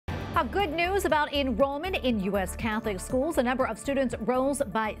Good news about enrollment in U.S. Catholic schools. The number of students rose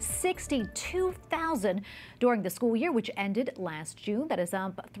by 62,000 during the school year, which ended last June. That is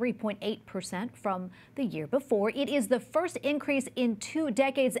up 3.8% from the year before. It is the first increase in 2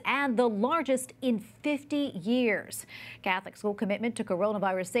 decades and the largest in 50 years. Catholic school commitment to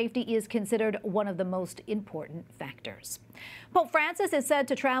coronavirus safety is considered one of the most important factors. Pope Francis is said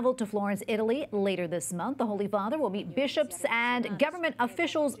to travel to Florence, Italy later this month. The Holy Father will meet bishops and government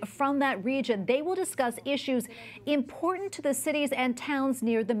officials from that region. They will discuss issues important to the cities and towns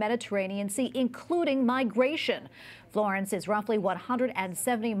near the Mediterranean Sea, including migration. Florence is roughly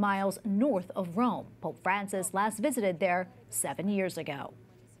 170 miles north of Rome. Pope Francis last visited there 7 years ago.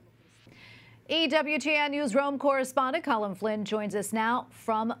 EWTN News Rome correspondent Colm Flynn joins us now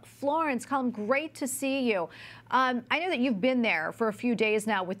from Florence. Colm, great to see you. I know that you've been there for a few days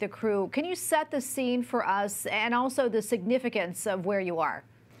now with the crew. Can you set the scene for us and also the significance of where you are?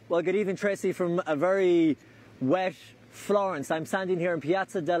 Well, good evening, Tracy, from a very wet Florence. I'm standing here in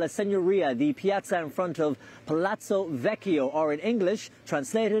Piazza della Signoria, the piazza in front of Palazzo Vecchio, or in English,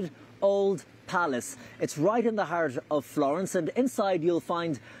 translated, Old Palace. It's right in the heart of Florence, and inside you'll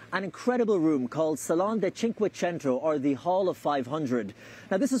find an incredible room called Salon de Cinquecento, or the Hall of 500.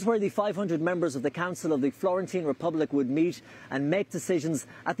 Now, this is where the 500 members of the Council of the Florentine Republic would meet and make decisions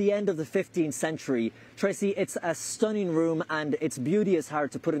at the end of the 15th century. Tracy, it's a stunning room, and its beauty is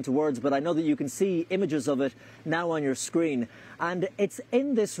hard to put into words, but I know that you can see images of it now on your screen. And it's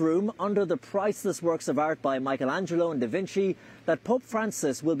in this room, under the priceless works of art by Michelangelo and Da Vinci, that Pope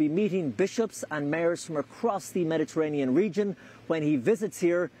Francis will be meeting bishops and mayors from across the Mediterranean region when he visits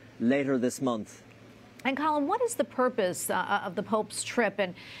here later this month. And Colm, what is the purpose of the Pope's trip,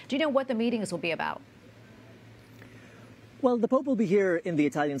 and do you know what the meetings will be about? Well, the Pope will be here in the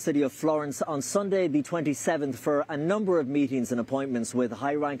Italian city of Florence on Sunday the 27th for a number of meetings and appointments with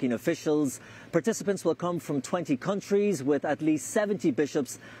high-ranking officials. Participants will come from 20 countries, with at least 70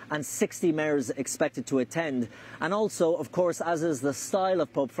 bishops and 60 mayors expected to attend. And also, of course, as is the style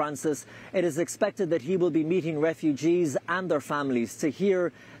of Pope Francis, it is expected that he will be meeting refugees and their families to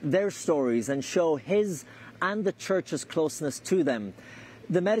hear their stories and show his and the Church's closeness to them.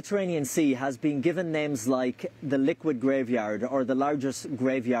 The Mediterranean Sea has been given names like the liquid graveyard, or the largest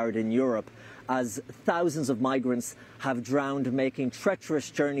graveyard in Europe, as thousands of migrants have drowned making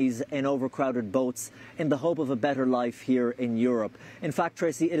treacherous journeys in overcrowded boats in the hope of a better life here in Europe. In fact,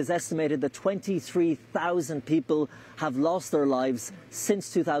 Tracy, it is estimated that 23,000 people have lost their lives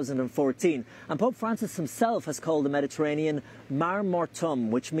since 2014. And Pope Francis himself has called the Mediterranean Mar Mortum,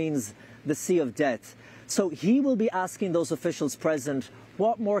 which means the Sea of Death. So he will be asking those officials present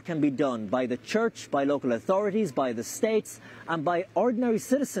what more can be done by the Church, by local authorities, by the states, and by ordinary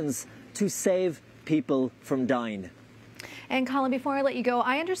citizens to save people from dying. And Colm, before I let you go,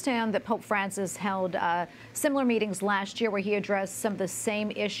 I understand that Pope Francis held similar meetings last year where he addressed some of the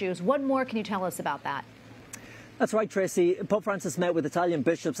same issues. What more can you tell us about that? That's right, Tracy. Pope Francis met with Italian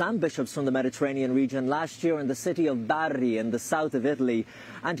bishops and bishops from the Mediterranean region last year in the city of Bari in the south of Italy.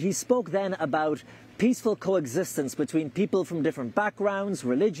 And he spoke then about peaceful coexistence between people from different backgrounds,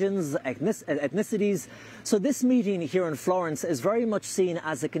 religions, ethnicities. So this meeting here in Florence is very much seen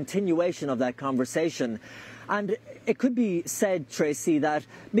as a continuation of that conversation. And it could be said, Tracy, that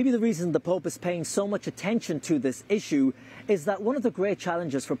maybe the reason the Pope is paying so much attention to this issue is that one of the great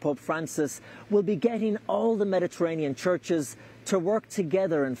challenges for Pope Francis will be getting all the Mediterranean churches to work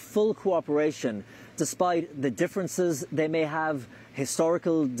together in full cooperation, despite the differences they may have,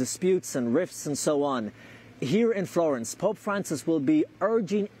 historical disputes and rifts and so on. Here in Florence, Pope Francis will be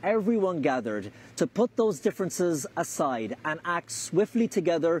urging everyone gathered to put those differences aside and act swiftly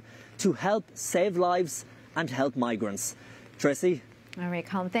together to help save lives and help migrants. Tracy? All right,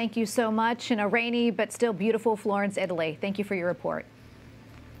 Colm, thank you so much. In a rainy but still beautiful Florence, Italy. Thank you for your report.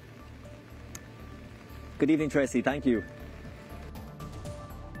 Good evening, Tracy. Thank you.